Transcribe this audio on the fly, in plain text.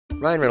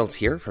Ryan Reynolds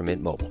here from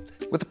Mint Mobile.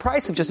 With the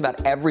price of just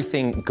about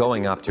everything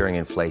going up during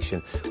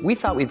inflation, we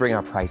thought we'd bring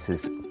our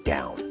prices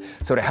down.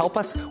 So to help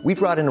us, we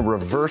brought in a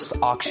reverse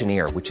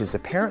auctioneer, which is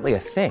apparently a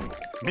thing.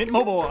 Mint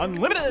Mobile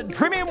Unlimited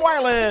Premium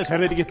Wireless. How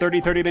to get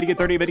 30, 30, bit to get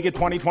 30, bit to get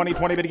 20, 20,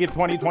 20, bit to get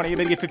 20, 20,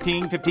 bit to get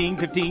 15, 15,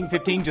 15,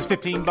 15, just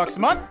 $15 a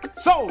month?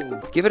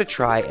 Sold! Give it a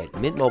try at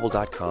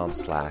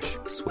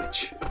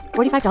mintmobile.com/switch.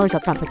 $45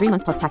 up front for 3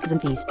 months plus taxes and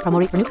fees. Promo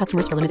rate for new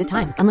customers for limited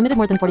time. Unlimited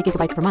more than 40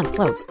 gigabytes per month.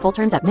 Slows full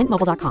terms at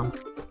mintmobile.com.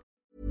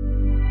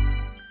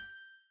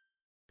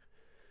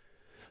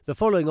 The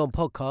following on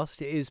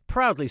podcast is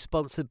proudly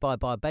sponsored by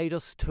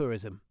Barbados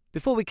Tourism.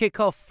 Before we kick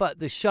off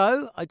the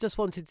show, I just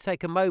wanted to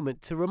take a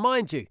moment to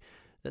remind you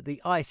that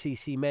the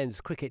ICC Men's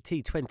Cricket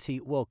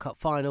T20 World Cup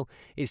Final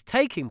is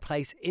taking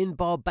place in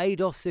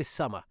Barbados this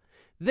summer.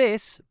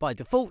 This, by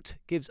default,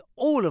 gives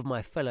all of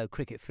my fellow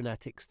cricket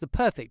fanatics the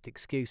perfect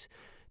excuse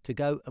to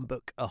go and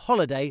book a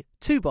holiday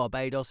to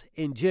Barbados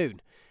in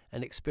June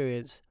and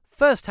experience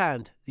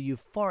firsthand the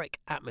euphoric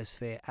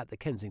atmosphere at the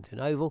Kensington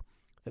Oval,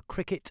 the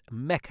cricket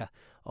mecca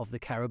of the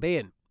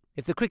Caribbean.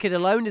 If the cricket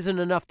alone isn't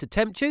enough to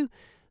tempt you,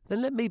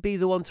 then let me be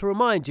the one to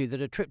remind you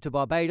that a trip to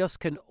Barbados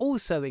can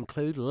also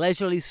include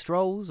leisurely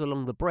strolls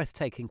along the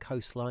breathtaking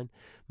coastline,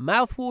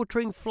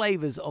 mouth-watering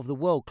flavours of the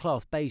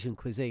world-class Bajan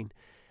cuisine,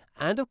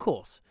 and, of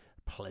course,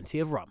 plenty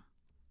of rum.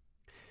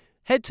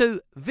 Head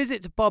to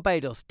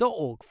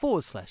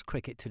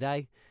visitbarbados.org/cricket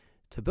today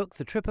to book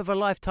the trip of a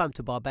lifetime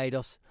to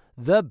Barbados,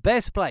 the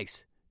best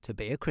place to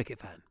be a cricket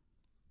fan.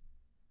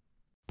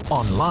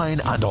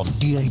 Online and on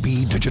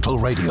DAB Digital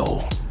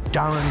Radio.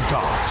 Darren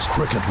Goff's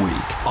Cricket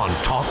Week on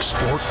Talk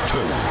Sport 2.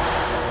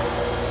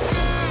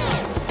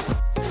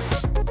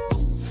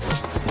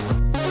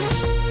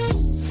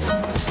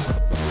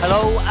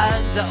 Hello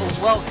and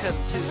welcome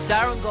to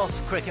Darren Goff's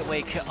Cricket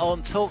Week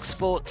on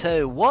TalkSport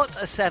 2. What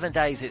a 7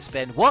 days it's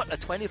been. What a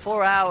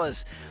 24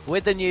 hours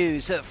with the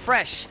news.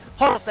 Fresh,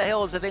 hot off the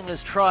heels of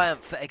England's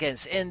triumph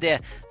against India,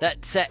 that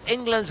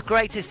England's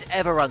greatest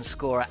ever run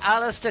scorer,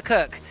 Alastair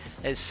Cook,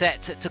 is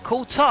set to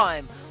call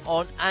time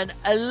on an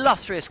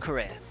illustrious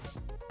career.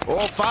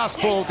 Oh, fast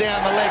ball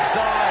down the leg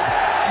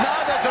side.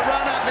 No, there's a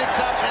run-up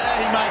mix-up. Now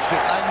he makes it.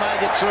 They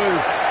make it through.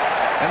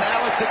 And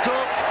Alastair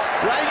Cook,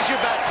 raise your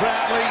bat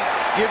proudly.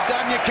 You've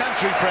done your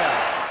country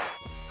proud.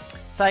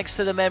 Thanks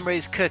to the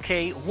memories,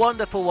 Cookie.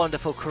 Wonderful,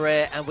 wonderful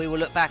career, and we will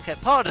look back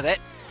at part of it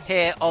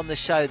here on the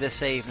show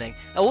this evening.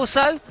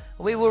 Also,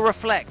 we will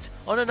reflect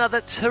on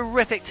another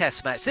terrific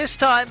test match, this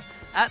time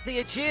at the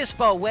Ageas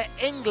Bowl, where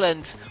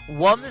England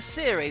won the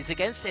series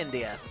against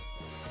India.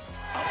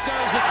 Up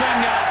goes the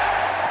finger,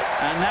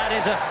 and that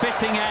is a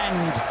fitting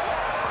end.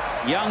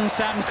 Young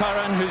Sam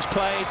Curran, who's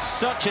played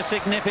such a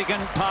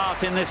significant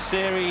part in this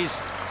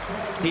series,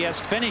 he has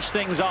finished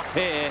things off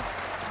here.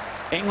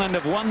 England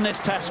have won this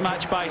test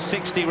match by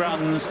 60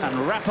 runs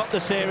and wrap up the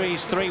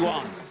series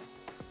 3-1.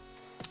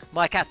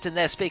 Mike Atherton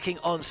there speaking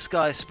on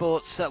Sky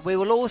Sports. We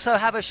will also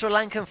have a Sri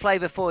Lankan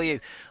flavour for you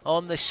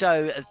on the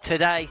show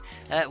today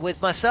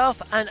with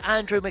myself and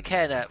Andrew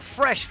McKenna,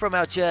 fresh from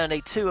our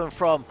journey to and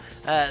from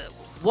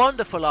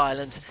wonderful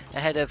island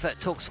ahead of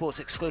TalkSport's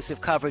exclusive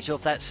coverage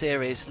of that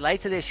series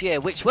later this year,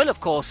 which will,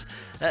 of course,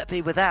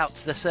 be without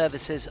the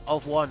services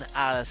of one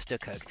Alastair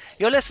Cook.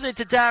 You're listening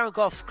to Darren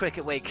Goff's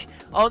Cricket Week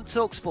on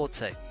TalkSport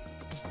 2.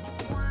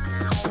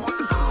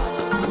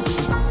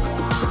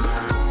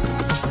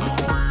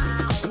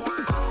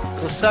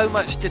 So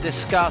much to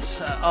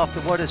discuss after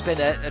what has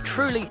been a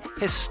truly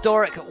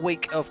historic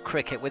week of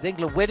cricket, with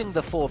England winning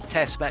the fourth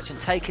test match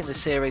and taking the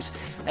series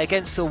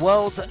against the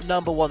world's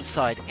number one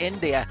side,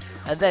 India.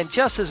 And then,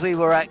 just as we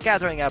were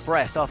gathering our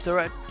breath after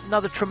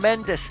another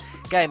tremendous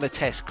game of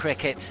test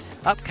cricket,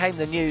 up came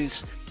the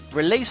news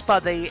released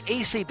by the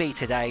ECB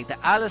today that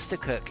Alastair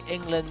Cook,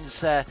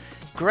 England's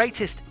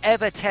greatest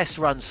ever test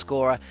run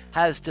scorer,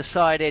 has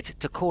decided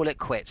to call it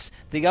quits.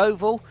 The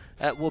Oval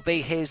will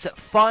be his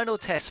final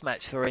test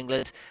match for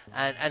England,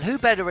 and who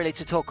better really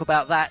to talk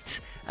about that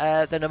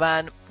than a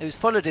man who's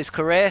followed his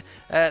career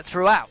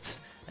throughout,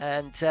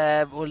 and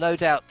will no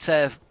doubt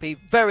be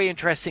very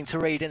interesting to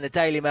read in the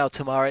Daily Mail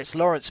tomorrow. It's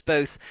Lawrence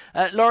Booth.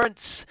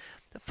 Lawrence,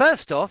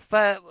 first off,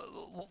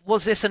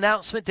 was this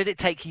announcement, did it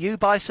take you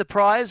by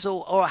surprise,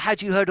 or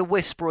had you heard a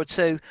whisper or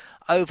two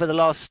over the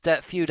last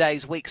few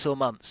days, weeks or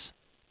months?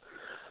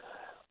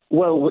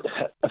 Well,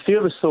 a few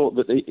of us thought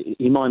that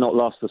he might not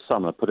last the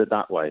summer, put it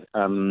that way.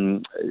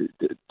 The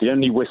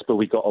only whisper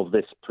we got of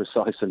this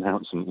precise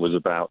announcement was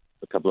about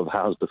a couple of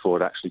hours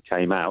before it actually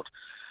came out.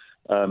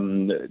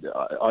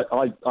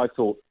 I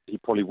thought he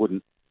probably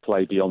wouldn't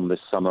play beyond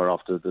this summer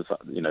after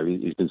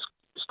he's been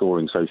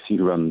scoring so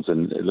few runs,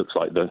 and it looks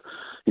like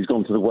he's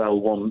gone to the well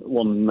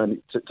one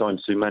many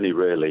times too many,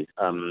 really.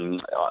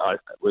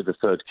 With the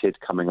third kid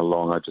coming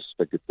along, I just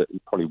figured that he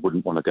probably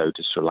wouldn't want to go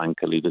to Sri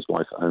Lanka, leave his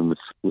wife at home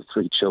with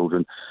three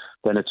children,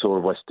 then a tour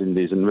of West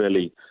Indies, and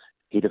really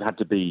he'd have had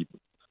to be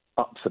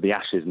up for the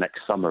Ashes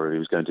next summer if he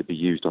was going to be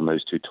used on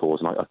those two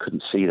tours, and I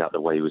couldn't see that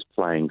the way he was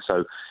playing.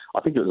 So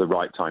I think it was the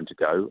right time to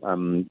go.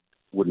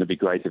 Wouldn't it be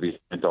great if he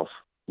went off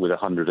with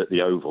 100 at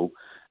the Oval?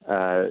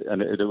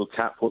 and it will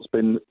cap what's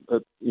been a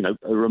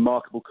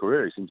remarkable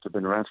career. He seems to have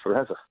been around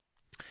forever.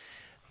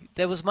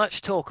 There was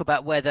much talk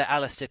about whether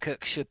Alistair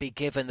Cook should be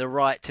given the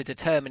right to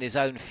determine his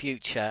own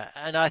future,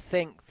 and I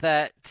think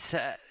that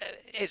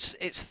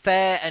it's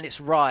fair and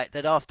it's right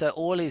that after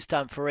all he's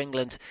done for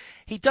England,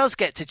 he does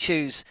get to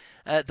choose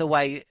the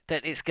way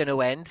that it's going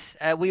to end.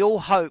 We all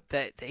hope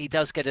that he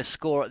does get a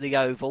score at the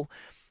Oval,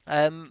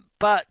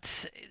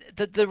 but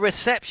the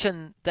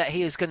reception that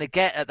he is going to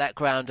get at that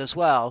ground as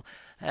well,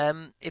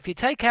 if you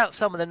take out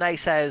some of the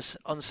naysayers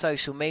on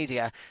social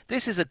media,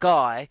 this is a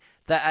guy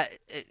that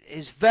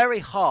his very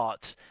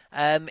heart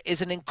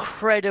is an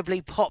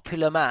incredibly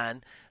popular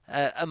man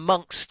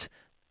amongst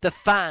the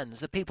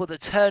fans, the people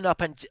that turn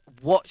up and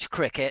watch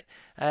cricket.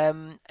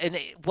 And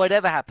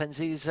whatever happens,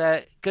 he's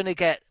going to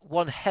get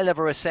one hell of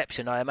a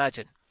reception, I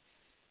imagine.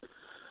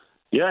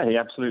 Yeah, he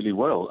absolutely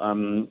will.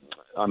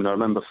 I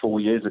remember 4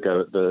 years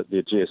ago at the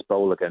Ageas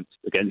Bowl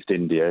against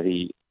India,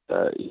 he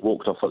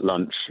walked off at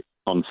lunch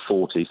on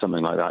 40,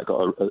 something like that,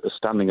 got a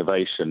standing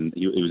ovation.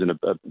 He was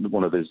in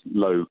one of his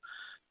low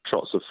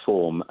trots of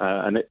form,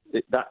 and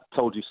that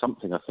told you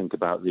something, I think,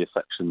 about the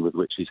affection with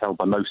which he's held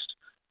by most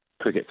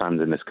cricket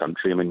fans in this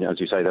country. I mean, as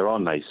you say, there are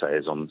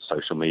naysayers on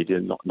social media.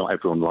 Not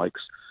everyone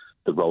likes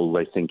the role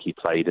they think he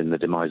played in the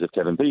demise of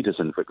Kevin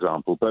Pietersen, for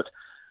example. But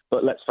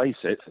let's face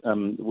it,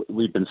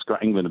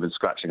 England have been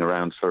scratching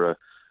around for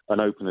an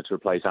opener to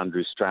replace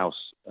Andrew Strauss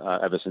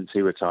ever since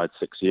he retired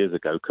 6 years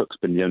ago. Cook's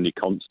been the only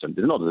constant.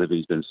 It's not as if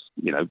he's been,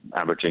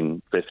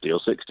 averaging 50 or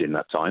 60 in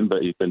that time,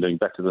 but he's been doing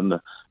better than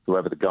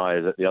whoever the guy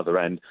is at the other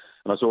end.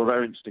 And I saw a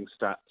very interesting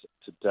stat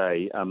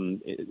today.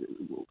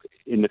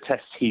 In the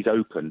tests he's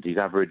opened, he's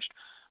averaged,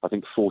 I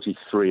think,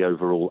 43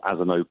 overall as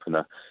an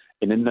opener.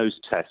 And in those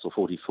tests, or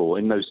 44,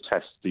 in those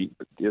tests, the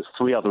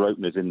three other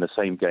openers in the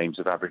same games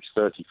have averaged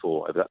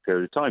 34 over that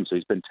period of time. So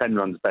he's been 10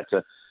 runs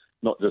better,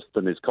 not just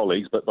than his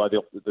colleagues, but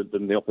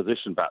than the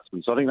opposition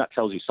batsmen. So I think that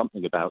tells you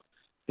something about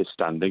his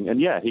standing.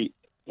 And yeah, he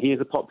is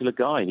a popular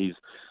guy.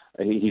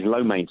 He's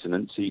low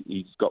maintenance.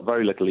 He's got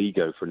very little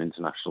ego for an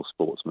international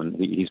sportsman.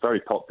 He's very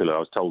popular. I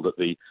was told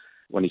that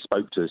when he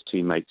spoke to his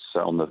teammates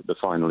on the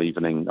final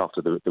evening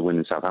after the win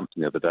in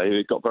Southampton the other day,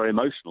 it got very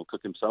emotional.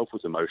 Cook himself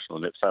was emotional,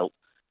 and it felt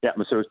the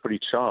atmosphere was pretty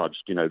charged.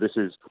 This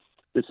is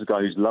a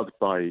guy who's loved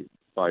by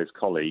his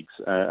colleagues,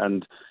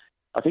 and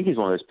I think he's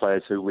one of those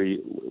players who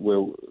we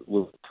will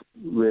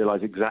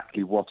realise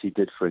exactly what he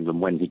did for England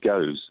when he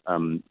goes.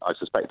 I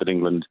suspect that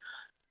England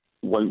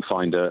won't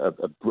find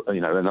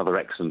another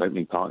excellent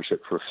opening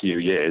partnership for a few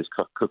years.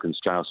 Cook and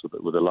Strauss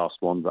were the last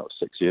one. That was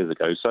 6 years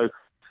ago. So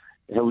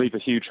he'll leave a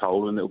huge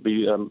hole, and it'll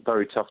be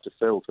very tough to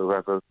fill for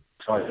whoever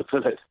tries to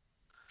fill it.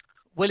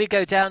 Will he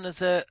go down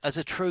as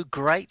a true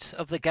great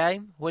of the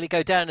game? Will he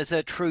go down as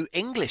a true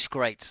English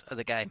great of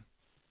the game?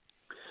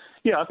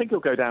 Yeah, I think he'll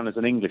go down as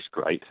an English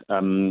great.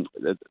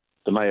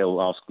 The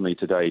Mail asked me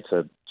today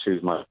to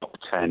choose my top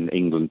 10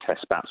 England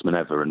Test batsmen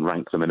ever and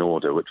rank them in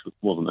order, which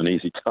wasn't an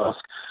easy task.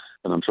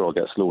 And I'm sure I'll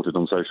get slaughtered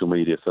on social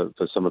media for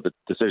some of the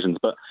decisions.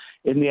 But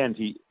in the end,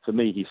 for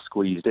me, he's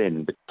squeezed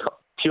in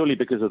purely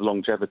because of the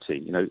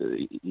longevity.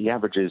 He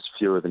averages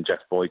fewer than Jeff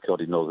Boycott.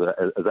 He's not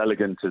as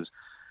elegant as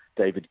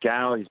David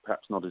Gower. He's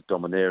perhaps not as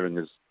domineering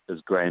as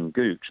Graham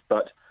Gooch.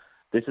 But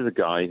this is a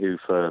guy who,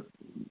 for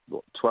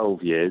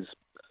 12 years,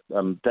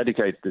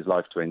 dedicated his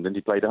life to England.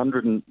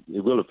 He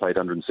will have played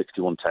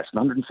 161 tests, and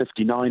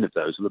 159 of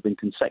those will have been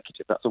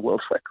consecutive. That's a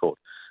world record.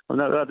 And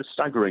that is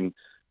staggering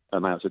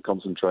amounts of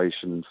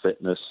concentration,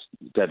 fitness,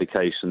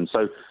 dedication.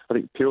 So I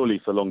think purely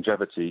for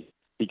longevity,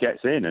 he gets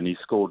in, and he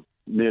scored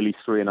nearly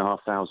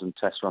 3,500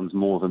 test runs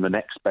more than the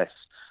next best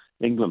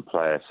England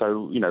player.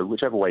 So,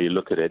 whichever way you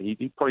look at it,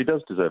 he probably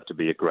does deserve to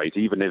be a great,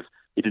 even if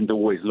he didn't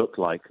always look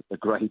like a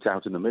great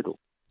out in the middle.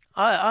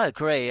 I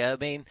agree. I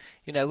mean,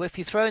 if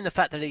you throw in the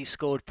fact that he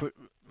scored vast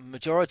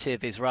majority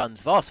of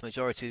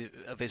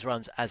his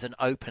runs as an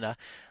opener,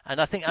 and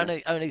I think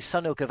only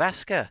Sunil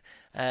Gavaskar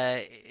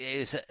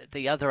is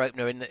the other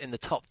opener in the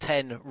top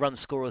 10 run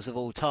scorers of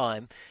all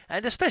time,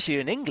 and especially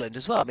in England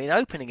as well. I mean,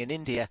 opening in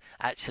India,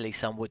 actually,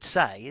 some would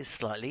say, is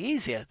slightly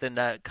easier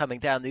than coming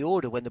down the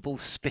order when the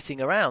ball's spitting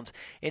around.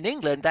 In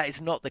England, that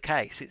is not the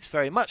case. It's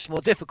very much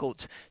more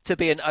difficult to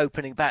be an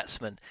opening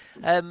batsman.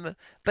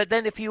 But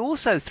then if you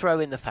also throw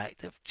in the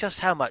fact of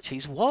just how much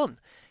he's won,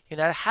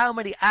 how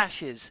many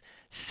Ashes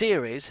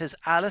series has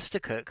Alistair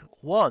Cook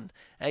won?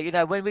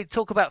 When we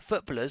talk about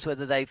footballers,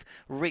 whether they've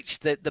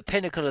reached the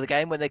pinnacle of the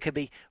game, when they could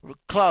be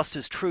classed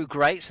as true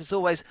greats, it's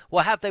always,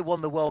 well, have they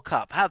won the World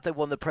Cup? Have they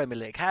won the Premier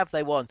League? Have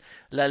they won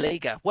La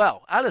Liga?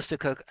 Well, Alistair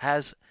Cook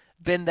has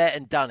been there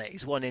and done it.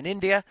 He's won in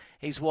India.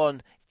 He's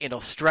won in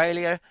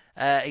Australia.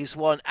 He's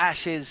won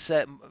Ashes,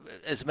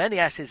 as many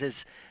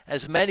Ashes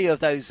as many of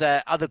those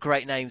other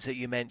great names that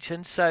you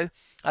mentioned. So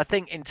I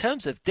think in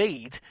terms of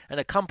deed and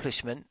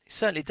accomplishment, he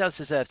certainly does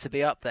deserve to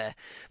be up there.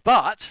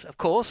 But, of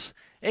course,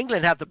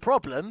 England have the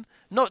problem,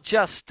 not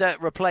just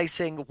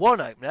replacing one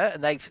opener,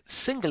 and they've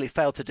singly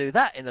failed to do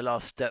that in the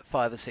last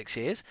 5 or 6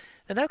 years.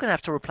 They're now going to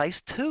have to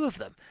replace 2 of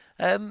them.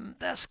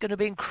 That's going to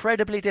be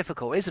incredibly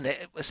difficult, isn't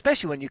it?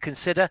 Especially when you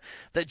consider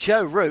that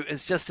Joe Root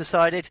has just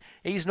decided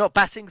he's not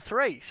batting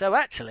 3. So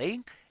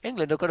actually,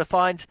 England have got to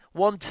find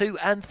 1, 2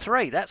 and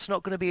 3. That's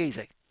not going to be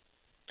easy.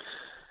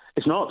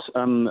 It's not.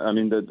 I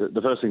mean,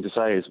 the first thing to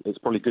say is it's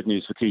probably good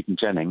news for Keaton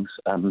Jennings.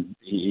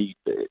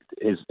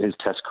 His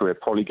Test career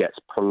probably gets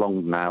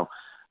prolonged now.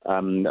 I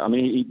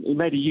mean, he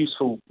made a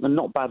useful and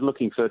not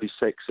bad-looking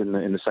 36 in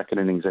the second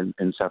innings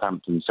in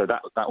Southampton. So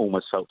that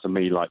almost felt to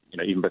me like,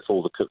 even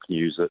before the Cook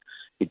news, that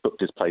he'd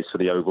booked his place for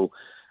the Oval.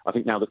 I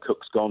think now that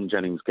Cook's gone,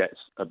 Jennings gets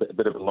a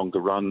bit of a longer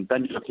run.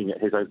 Then you're looking at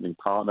his opening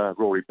partner,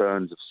 Rory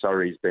Burns of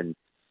Surrey. He's been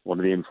one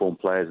of the informed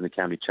players in the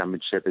county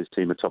championship. His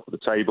team are top of the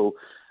table.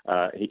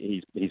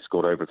 He's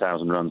scored over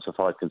 1,000 runs for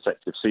 5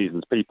 consecutive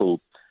seasons. People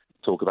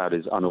talk about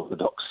his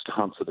unorthodox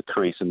stance at the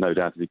crease, and no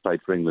doubt if he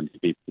played for England,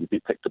 he'd be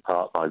picked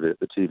apart by the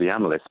TV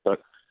analysts.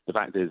 But the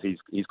fact is,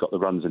 he's got the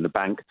runs in the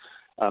bank.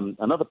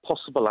 Another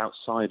possible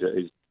outsider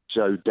is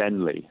Joe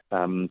Denley,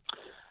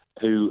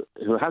 who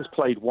has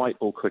played white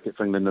ball cricket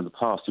for England in the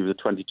past. He was a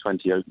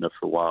 2020 opener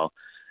for a while,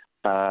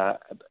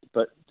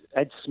 but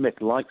Ed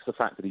Smith likes the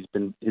fact that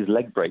his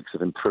leg breaks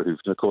have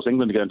improved. And of course,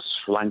 England are going to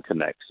Sri Lanka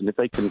next, and if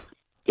they can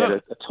get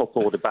a top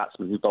order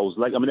batsman who bowls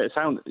leg, I mean,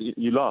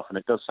 you laugh, and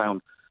it does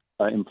sound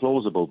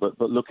implausible, but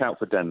look out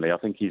for Denley. I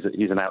think he's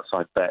an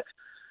outside bet.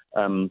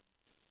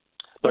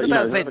 What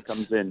about Vince?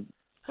 Comes in,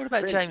 what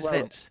about James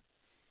Vince?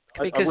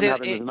 Because I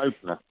wouldn't have him as an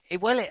opener.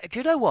 Do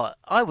you know what?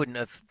 I wouldn't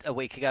have a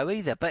week ago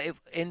either. But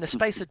in the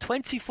space of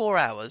 24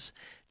 hours,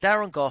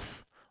 Darren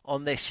Gough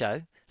on this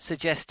show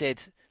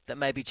suggested that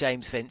maybe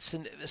James Vince,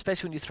 and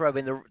especially when you throw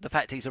in the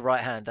fact he's a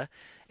right-hander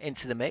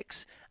into the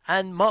mix,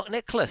 and Mark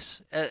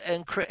Nicholas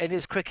in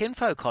his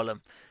Cricinfo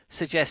column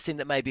suggesting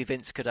that maybe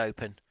Vince could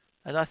open.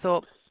 And I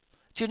thought,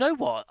 do you know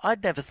what?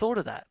 I'd never thought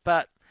of that.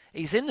 But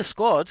he's in the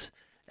squad.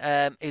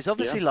 He's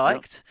obviously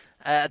liked.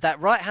 That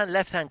right-hand,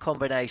 left-hand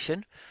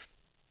combination,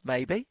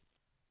 maybe.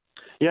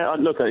 Yeah,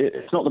 look,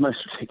 it's not the most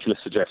ridiculous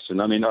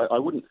suggestion. I mean, I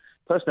wouldn't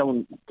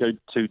go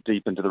too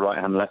deep into the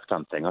right-hand,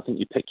 left-hand thing. I think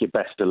you pick your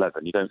best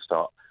 11. You don't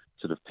start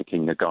sort of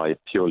picking a guy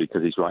purely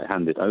because he's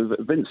right-handed.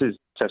 Vince's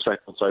Test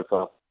record so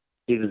far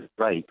is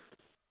great,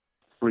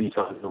 3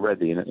 times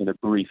already in a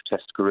brief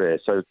Test career.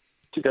 So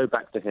to go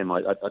back to him,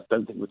 I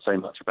don't think would say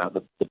much about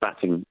the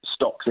batting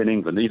stocks in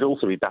England. He'd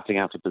also be batting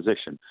out of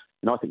position.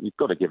 And I think you've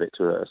got to give it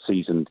to a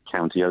seasoned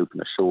county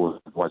opener, sure.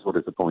 Otherwise, what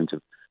is the point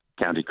of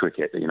county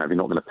cricket? You're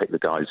not going to pick the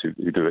guys who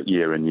do it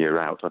year in, year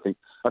out. I think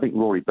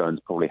Rory Burns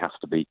probably has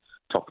to be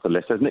top of the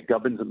list. There's Nick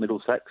Gubbins at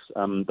Middlesex,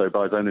 though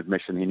by his own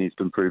admission he needs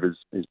to improve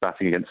his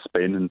batting against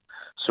spin, and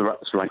Sri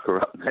Lanka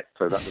are up next,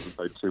 so that doesn't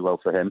bode too well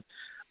for him.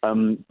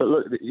 But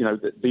look,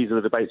 these are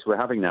the debates we're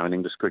having now in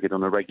English cricket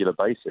on a regular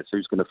basis.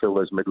 Who's going to fill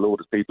those middle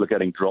orders? People are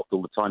getting dropped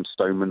all the time.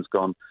 Stoneman's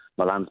gone.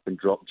 Milan's been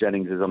dropped.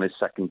 Jennings is on his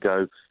second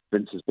go.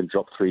 Vince has been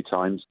dropped 3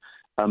 times.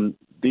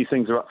 These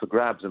things are up for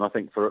grabs, and I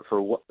think for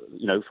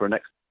a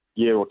next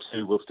year or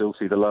 2, we'll still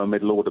see the lower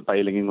middle order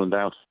bailing England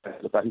out on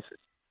the basis.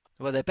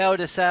 Well, they bailed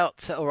us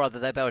out, or rather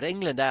they bailed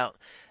England out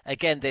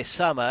again this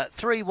summer.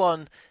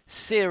 3-1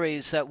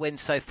 series win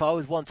so far,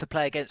 with 1 to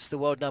play against the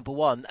world number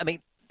 1. I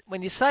mean,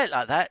 when you say it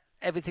like that,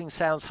 everything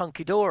sounds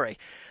hunky-dory.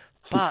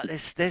 But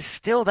there's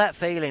still that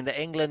feeling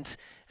that England,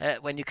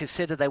 when you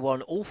consider they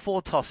won all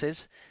 4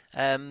 tosses,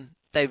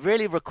 they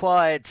really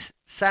required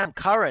Sam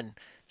Curran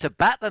to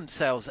bat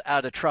themselves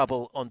out of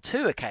trouble on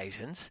 2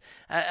 occasions.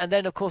 And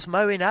then, of course,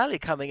 Moeen Ali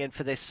coming in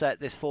for this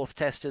 4th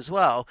Test as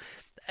well.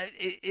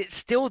 It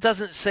still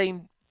doesn't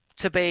seem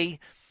to be.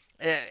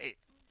 It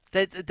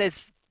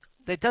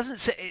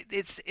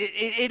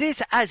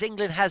is as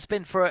England has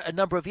been for a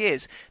number of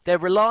years. They're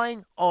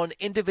relying on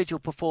individual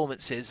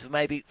performances,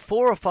 maybe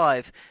 4 or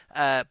 5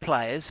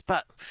 players,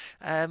 but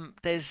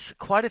there's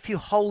quite a few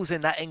holes in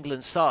that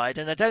England side,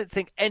 and I don't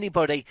think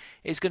anybody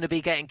is going to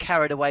be getting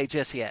carried away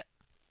just yet.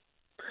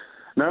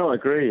 No, I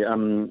agree. I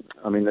mean,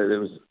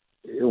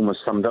 it almost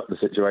summed up the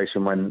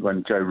situation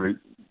when Joe Root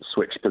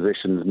switched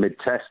positions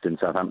mid-test in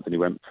Southampton. He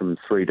went from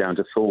 3 down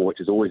to 4, which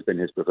has always been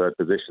his preferred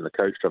position. The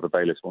coach, Trevor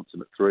Bayliss, wants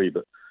him at 3,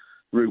 but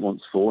Root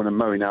wants 4. And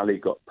then Moeen Ali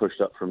got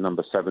pushed up from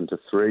number 7 to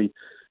 3.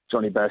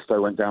 Johnny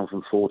Bairstow went down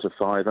from 4 to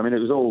 5. I mean, it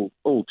was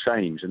all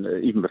change.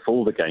 And even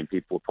before the game,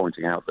 people were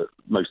pointing out that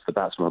most of the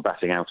batsmen were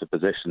batting out of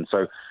position.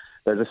 So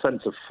there's a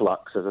sense of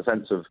flux. There's a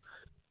sense of,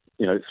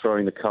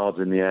 throwing the cards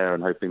in the air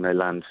and hoping they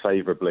land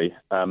favourably.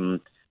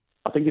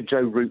 I think if Joe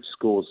Root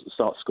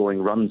starts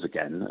scoring runs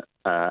again,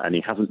 and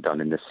he hasn't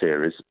done in this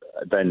series,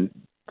 then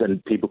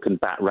people can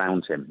bat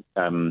round him.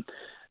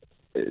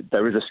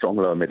 there is a strong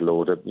lower middle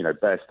order.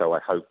 Bairstow, I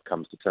hope,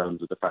 comes to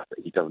terms with the fact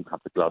that he doesn't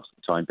have the gloves at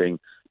the time being.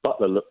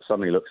 Butler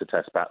suddenly looks a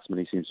test batsman.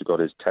 He seems to have got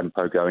his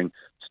tempo going.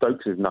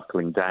 Stokes is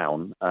knuckling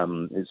down.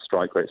 His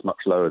strike rate's much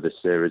lower this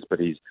series, but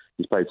he's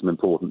played some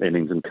important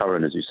innings. And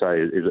Curran, as you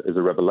say, is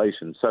a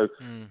revelation. So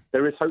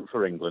there is hope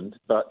for England.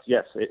 But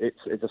yes,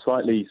 it's a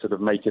slightly sort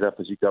of make it up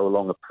as you go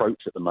along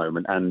approach at the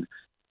moment. And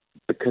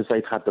because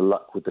they've had the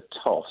luck with the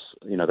toss,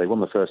 they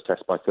won the first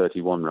test by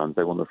 31 runs.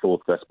 They won the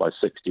fourth test by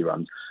 60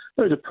 runs.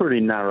 Those are pretty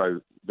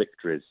narrow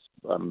victories,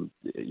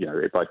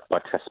 by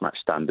test match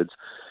standards.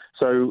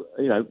 So,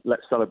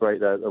 let's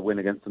celebrate a win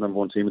against the number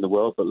one team in the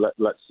world, but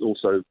let's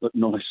also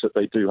acknowledge that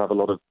they do have a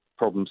lot of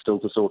problems still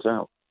to sort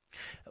out.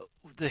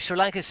 The Sri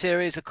Lanka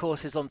series, of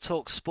course, is on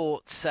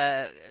TalkSport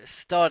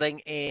starting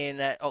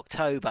in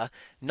October.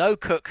 No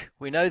Cook,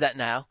 we know that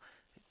now.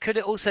 Could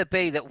it also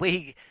be that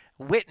we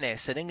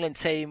witness an England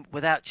team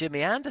without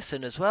Jimmy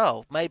Anderson as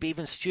well, maybe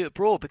even Stuart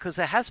Broad, because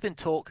there has been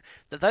talk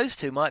that those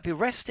two might be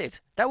rested?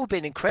 That would be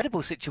an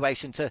incredible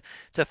situation to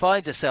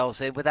find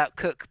yourselves in without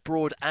Cook,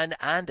 Broad and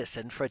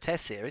Anderson for a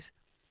test series.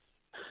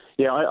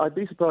 Yeah, I'd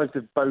be surprised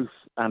if both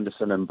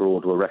Anderson and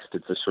Broad were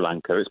rested for Sri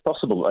Lanka. It's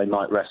possible they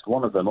might rest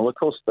one of them. Well, of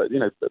course, but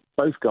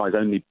both guys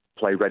only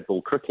play red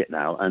ball cricket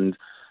now, and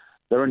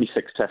there are only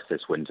 6 tests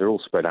this winter, all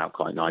spread out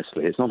quite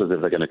nicely. It's not as if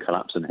they're going to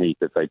collapse in heat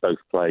if they both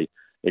play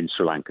in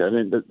Sri Lanka. I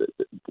mean,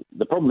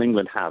 the problem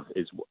England have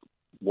is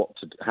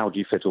how do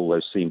you fit all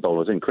those seam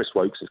bowlers in? Chris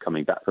Woakes is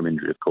coming back from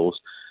injury, of course.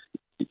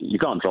 You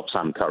can't drop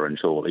Sam Curran,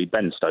 surely.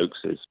 Ben Stokes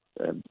is,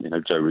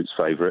 Joe Root's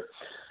favourite.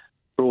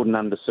 Broad and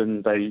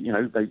Anderson, they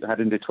had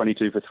into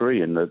 22 for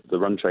 3 in the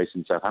run chase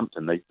in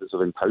Southampton. They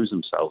sort of imposed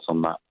themselves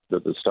on that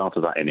at the start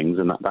of that innings,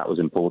 and that was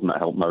important. That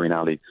helped Moeen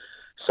Ali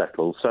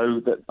settle.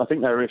 So I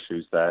think there are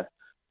issues there.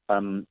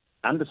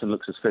 Anderson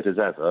looks as fit as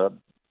ever.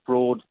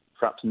 Broad,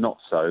 perhaps not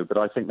so, but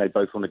I think they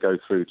both want to go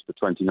through to the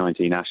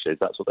 2019 Ashes.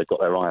 That's what they've got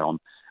their eye on.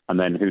 And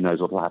then who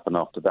knows what will happen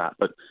after that.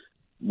 But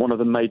one of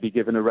them may be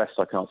given a rest.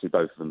 I can't see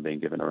both of them being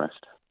given a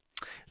rest.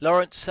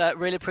 Lawrence,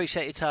 really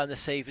appreciate your time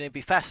this evening. It'd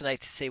be fascinating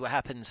to see what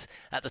happens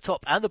at the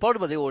top and the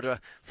bottom of the order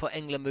for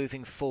England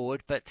moving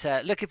forward. But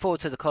looking forward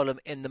to the column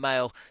in the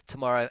Mail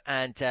tomorrow,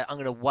 and I'm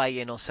going to weigh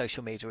in on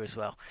social media as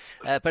well.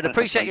 But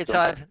appreciate your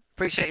time.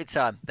 Appreciate your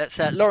time. That's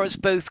Lawrence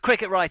Booth,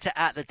 cricket writer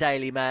at the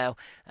Daily Mail,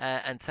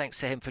 and thanks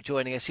to him for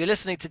joining us. You're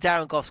listening to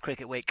Darren Goff's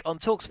Cricket Week on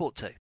TalkSport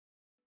 2.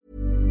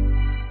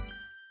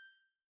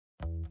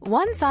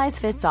 One size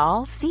fits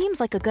all seems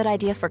like a good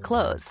idea for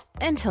clothes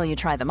until you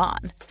try them on.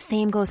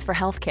 Same goes for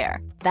healthcare.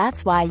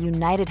 That's why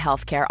United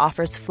Healthcare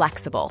offers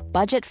flexible,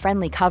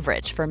 budget-friendly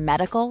coverage for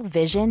medical,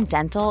 vision,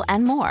 dental,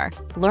 and more.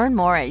 Learn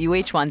more at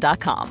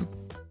UH1.com.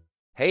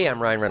 Hey,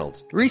 I'm Ryan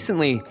Reynolds.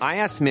 Recently, I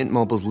asked Mint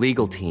Mobile's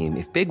legal team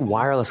if big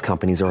wireless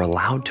companies are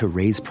allowed to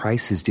raise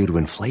prices due to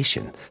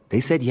inflation. They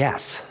said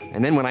yes.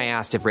 And then when I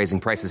asked if raising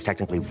prices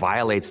technically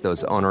violates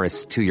those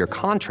onerous 2-year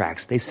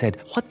contracts, they said,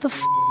 "What the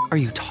f*** are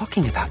you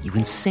talking about, you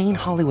insane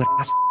Hollywood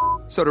ass?"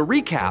 So to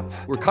recap,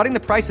 we're cutting the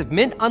price of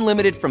Mint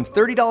Unlimited from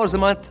 $30 a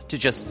month to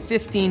just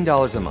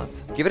 $15 a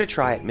month. Give it a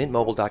try at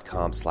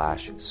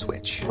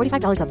mintmobile.com/switch.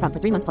 $45 up front for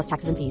 3 months plus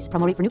taxes and fees.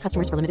 Promo rate for new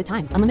customers for limited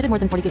time. Unlimited more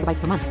than 40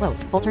 gigabytes per month.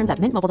 Slows full terms at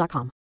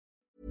mintmobile.com.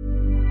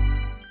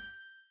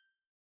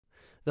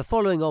 The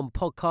following on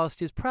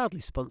podcast is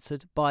proudly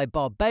sponsored by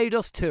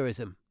Barbados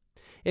Tourism.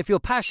 If your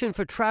passion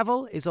for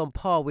travel is on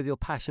par with your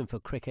passion for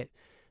cricket,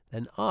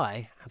 then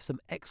I have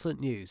some excellent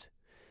news.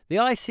 The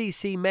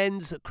ICC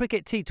Men's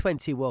Cricket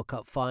T20 World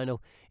Cup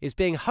Final is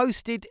being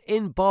hosted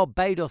in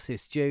Barbados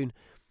this June,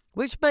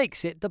 which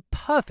makes it the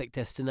perfect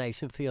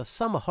destination for your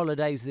summer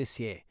holidays this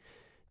year.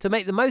 To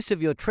make the most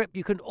of your trip,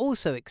 you can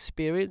also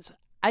experience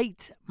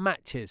 8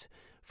 matches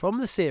from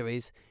the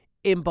series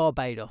in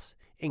Barbados,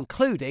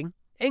 including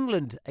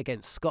England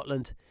against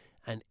Scotland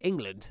and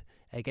England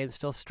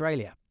against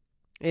Australia.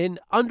 In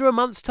under a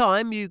month's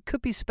time, you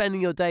could be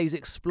spending your days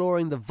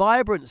exploring the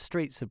vibrant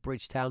streets of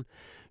Bridgetown,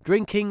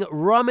 drinking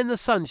rum in the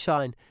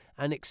sunshine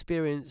and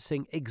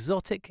experiencing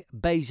exotic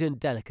Bajan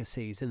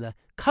delicacies. In the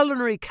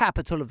culinary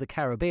capital of the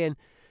Caribbean,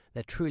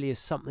 there truly is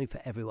something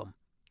for everyone.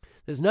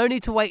 There's no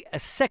need to wait a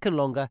second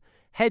longer.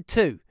 Head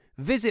to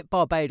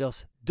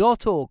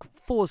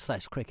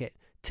visitbarbados.org/cricket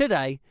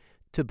today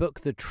to book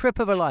the trip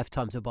of a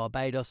lifetime to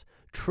Barbados,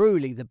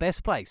 truly the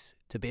best place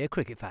to be a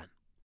cricket fan.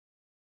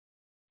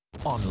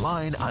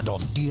 Online and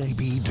on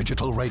DAB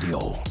Digital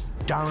Radio.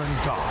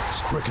 Darren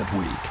Goff's Cricket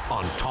Week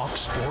on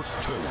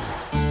TalkSport 2.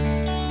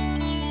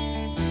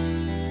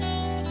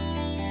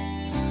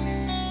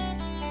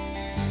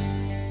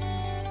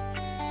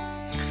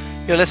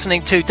 You're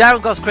listening to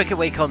Darren Goff's Cricket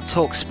Week on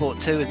TalkSport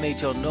 2 with me,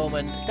 John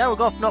Norman. Darren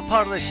Goff not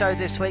part of the show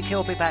this week.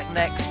 He'll be back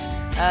next.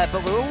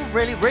 But we're all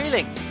really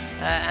reeling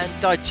and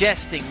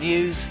digesting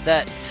news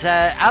that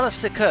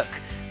Alistair Cook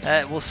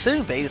will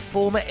soon be the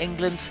former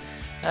England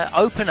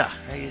opener.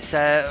 He's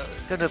going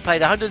to have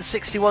played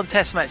 161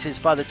 test matches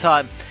by the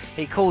time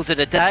he calls it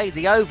a day.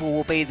 The Oval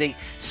will be the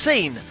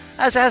scene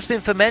as it has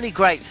been for many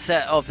greats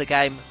of the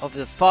game, of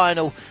the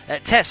final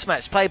test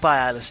match played by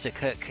Alistair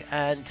Cook.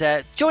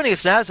 And joining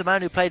us now is a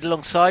man who played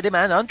alongside him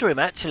and under him,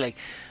 actually,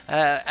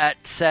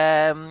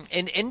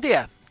 in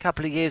India a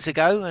couple of years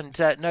ago, and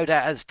no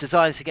doubt has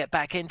designs to get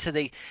back into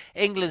the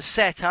England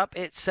setup.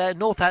 It's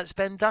Northampton's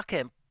Ben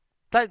Duckham.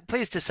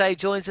 Pleased to say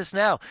joins us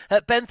now.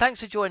 Ben,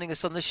 thanks for joining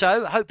us on the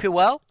show. Hope you're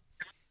well.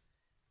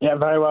 Yeah,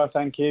 very well,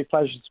 thank you.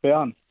 Pleasure to be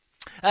on.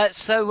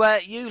 So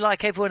you,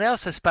 like everyone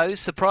else, I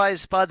suppose,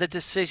 surprised by the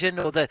decision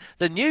or the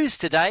news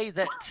today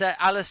that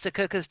Alistair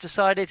Cook has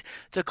decided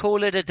to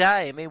call it a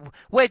day. I mean,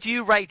 where do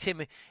you rate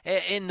him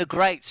in the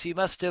greats? You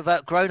must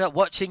have grown up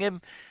watching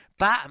him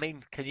bat. I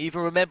mean, can you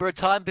even remember a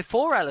time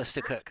before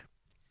Alistair Cook?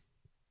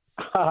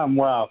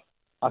 Well,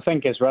 I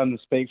think his runs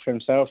speak for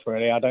himself,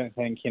 really. I don't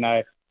think,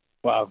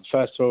 well,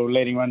 first of all,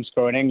 leading run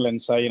scorer in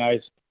England, so,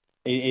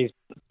 he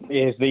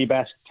is the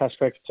best Test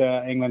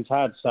cricketer England's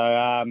had.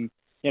 So,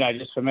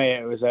 just for me,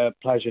 it was a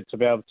pleasure to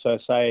be able to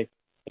say,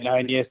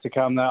 in years to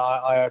come that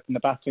I opened the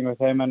batting with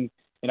him. And,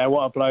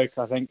 what a bloke.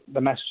 I think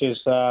the messages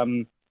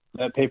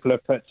that people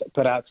have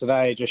put out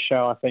today just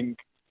show, I think,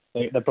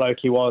 the bloke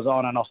he was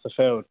on and off the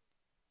field.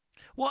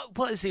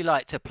 What is he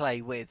like to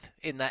play with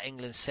in that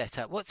England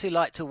setup? What's he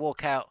like to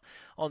walk out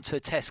onto a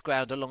test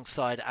ground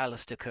alongside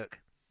Alistair Cook?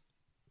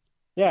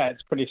 Yeah,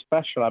 it's pretty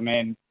special. I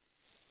mean,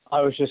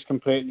 I was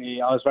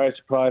very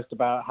surprised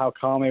about how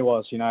calm he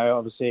was.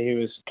 Obviously he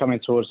was coming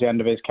towards the end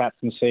of his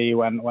captaincy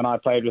when I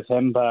played with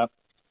him, but,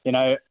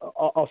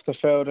 off the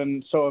field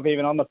and sort of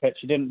even on the pitch,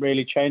 he didn't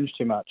really change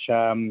too much.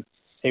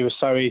 He was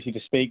so easy to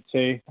speak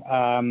to.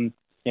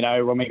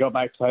 When we got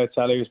back to the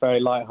hotel, he was very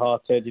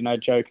light-hearted,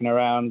 joking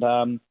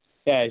around.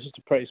 He's just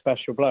a pretty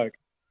special bloke.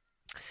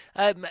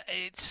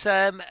 It's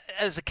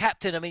as a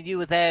captain. I mean, you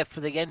were there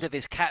for the end of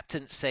his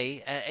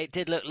captaincy. It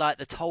did look like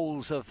the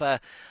tolls of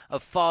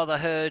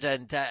fatherhood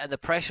and the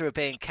pressure of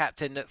being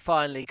captain that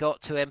finally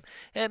got to him.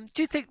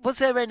 Do you think was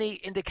there any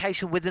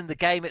indication within the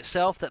game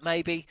itself that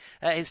maybe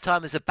his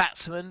time as a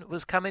batsman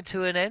was coming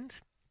to an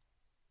end?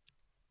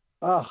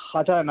 Oh,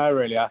 I don't know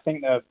really. I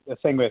think the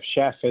thing with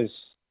Chef is,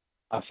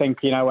 I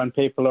think when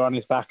people are on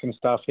his back and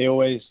stuff, he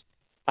always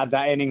had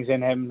that innings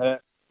in him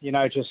that.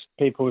 Just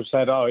people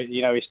said,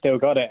 he's still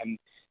got it. And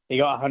he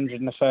got 100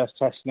 in the first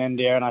test in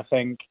India. And I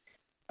think,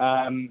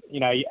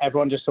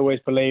 everyone just always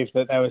believed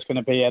that there was going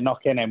to be a knock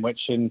in him, which,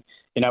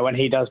 when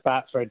he does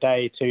bat for a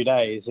day, 2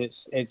 days,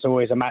 it's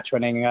always a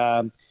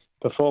match-winning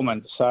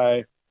performance.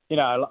 So,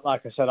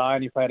 like I said, I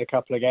only played a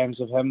couple of games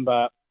with him,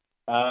 but,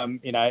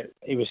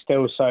 he was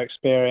still so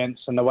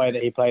experienced. And the way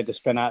that he played the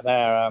spin out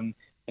there,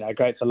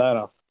 great to learn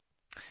off.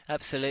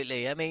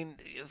 Absolutely. I mean,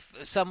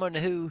 someone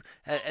who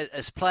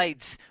has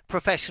played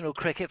professional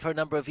cricket for a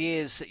number of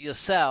years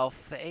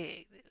yourself,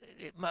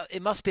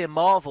 it must be a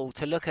marvel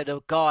to look at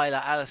a guy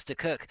like Alistair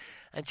Cook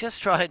and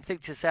just try and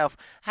think to yourself,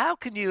 how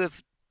can you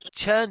have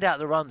churned out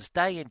the runs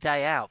day in,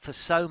 day out for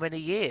so many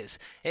years?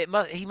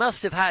 He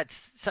must have had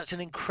such an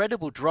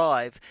incredible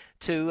drive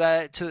to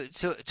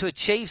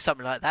achieve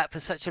something like that for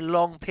such a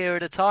long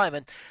period of time.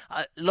 And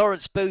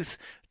Lawrence Booth,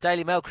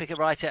 Daily Mail cricket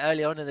writer,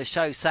 early on in the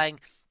show saying,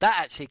 that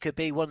actually could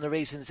be one of the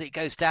reasons it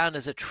goes down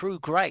as a true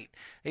great,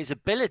 his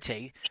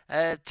ability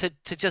to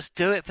just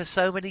do it for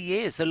so many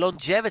years. The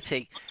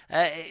longevity,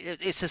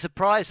 it's a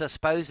surprise, I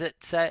suppose, that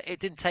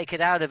it didn't take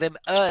it out of him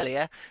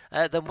earlier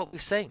than what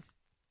we've seen.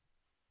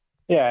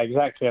 Yeah,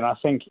 exactly. And I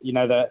think,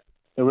 the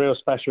real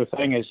special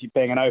thing is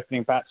being an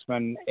opening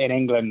batsman in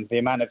England, the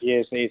amount of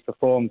years that he's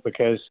performed,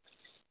 because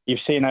you've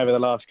seen over the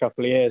last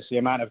couple of years the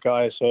amount of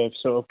guys who have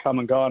sort of come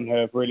and gone who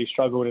have really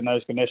struggled in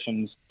those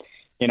conditions.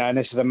 And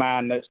this is a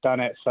man that's done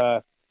it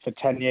for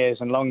 10 years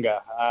and longer.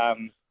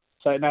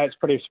 It's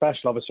pretty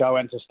special. Obviously, I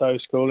went to Stowe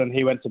School and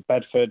he went to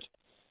Bedford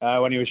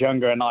when he was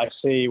younger. And I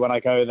see when I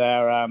go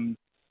there,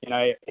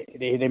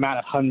 the amount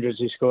of hundreds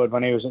he scored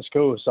when he was at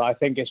school. So I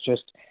think it's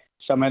just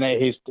something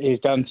that he's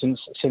done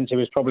since he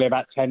was probably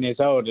about 10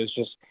 years old, is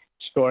just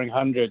scoring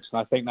hundreds.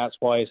 And I think that's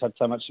why he's had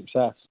so much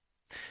success.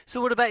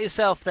 So what about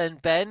yourself then,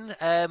 Ben?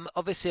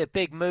 Obviously a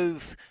big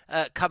move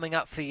coming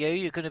up for you.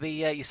 You're going to be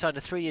you signed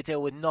a 3-year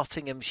deal with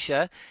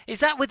Nottinghamshire.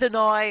 Is that with an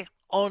eye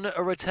on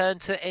a return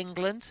to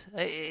England?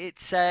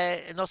 It's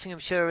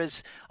Nottinghamshire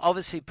has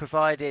obviously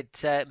provided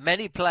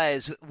many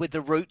players with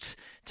the route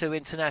to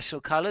international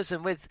colours,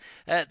 and with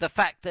the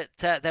fact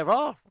that there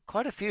are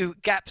quite a few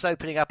gaps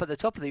opening up at the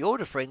top of the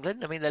order for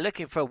England. I mean, they're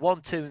looking for a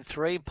 1, 2 and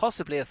 3,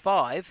 possibly a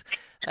 5.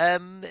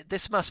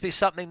 This must be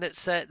something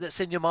that's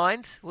in your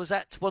mind. Was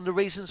that one of the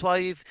reasons why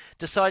you've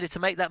decided to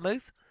make that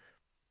move?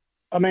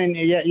 I mean,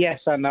 yes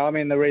and no. I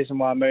mean, the reason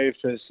why I moved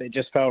was it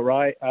just felt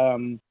right.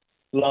 The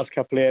last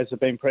couple of years have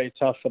been pretty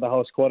tough for the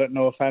whole squad at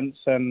No Offence,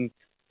 and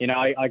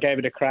I gave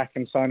it a crack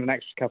and signed an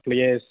extra couple of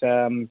years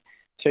 2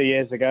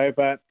 years ago,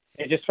 but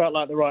it just felt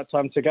like the right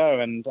time to go.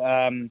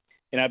 And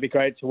it'd be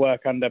great to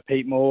work under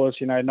Pete Moores.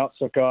 Notts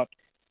have got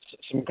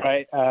some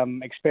great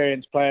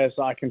experienced players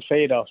that I can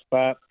feed off,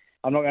 but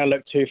I'm not going to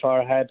look too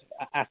far ahead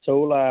at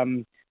all.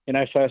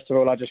 First of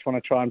all, I just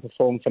want to try and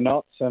perform for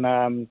Notts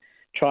and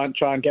try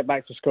and get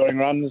back to scoring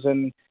runs.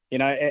 And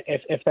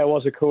if there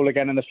was a call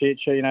again in the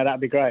future, that'd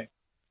be great.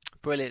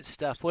 Brilliant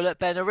stuff. Well, look,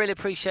 Ben, I really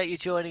appreciate you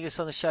joining us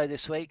on the show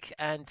this week.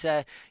 And,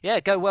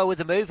 go well with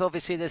the move.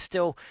 Obviously, there's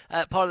still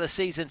part of the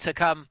season to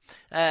come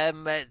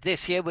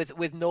this year with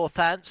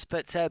Northants.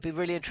 But it'd be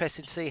really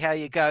interesting to see how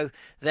you go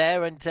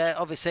there. And,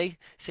 obviously,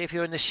 see if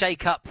you're in the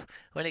shake-up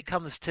when it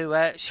comes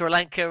to Sri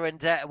Lanka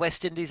and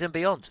West Indies and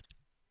beyond.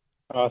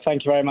 Oh,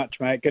 thank you very much,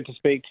 mate. Good to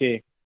speak to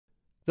you.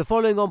 The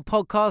following on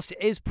podcast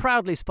is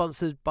proudly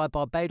sponsored by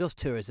Barbados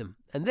Tourism.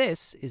 And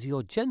this is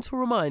your gentle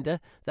reminder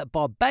that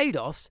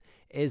Barbados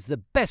is the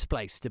best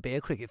place to be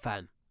a cricket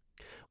fan.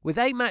 With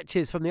 8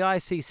 matches from the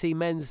ICC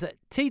Men's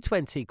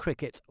T20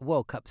 Cricket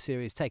World Cup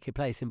Series taking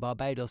place in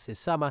Barbados this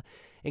summer,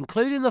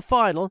 including the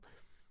final,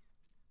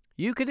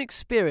 you can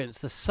experience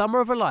the summer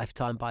of a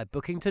lifetime by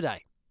booking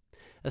today.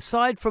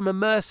 Aside from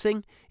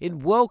immersing in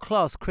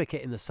world-class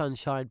cricket in the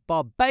sunshine,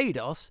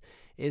 Barbados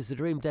is the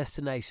dream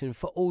destination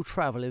for all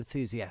travel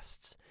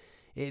enthusiasts.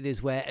 It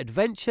is where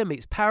adventure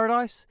meets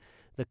paradise,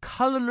 the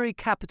culinary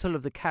capital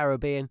of the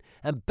Caribbean,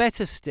 and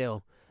better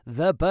still,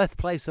 the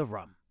birthplace of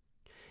rum.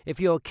 If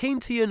you're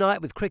keen to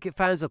unite with cricket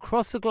fans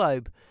across the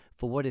globe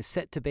for what is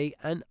set to be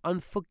an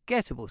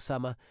unforgettable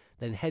summer,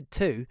 then head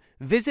to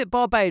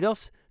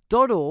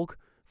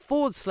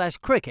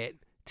visitbarbados.org/cricket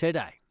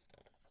today.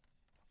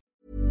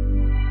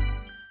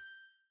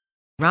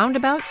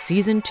 Roundabout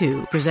Season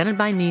 2, presented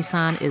by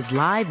Nissan, is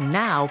live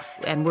now,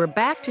 and we're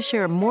back to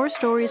share more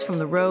stories from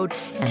the road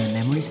and the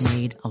memories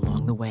made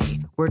along the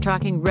way. We're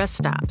talking rest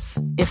stops.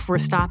 If we're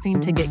stopping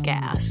to get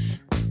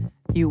gas,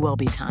 you will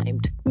be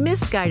timed.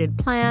 Misguided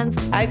plans.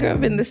 I grew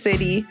up in the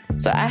city,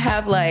 so I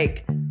have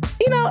a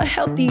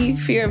healthy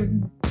fear of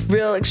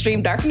real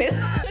extreme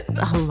darkness.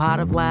 A lot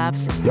of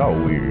laughs. Y'all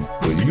weird,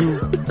 but you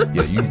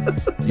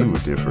were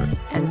different.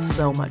 And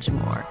so much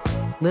more.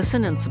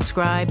 Listen and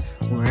subscribe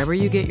wherever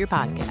you get your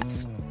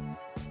podcasts.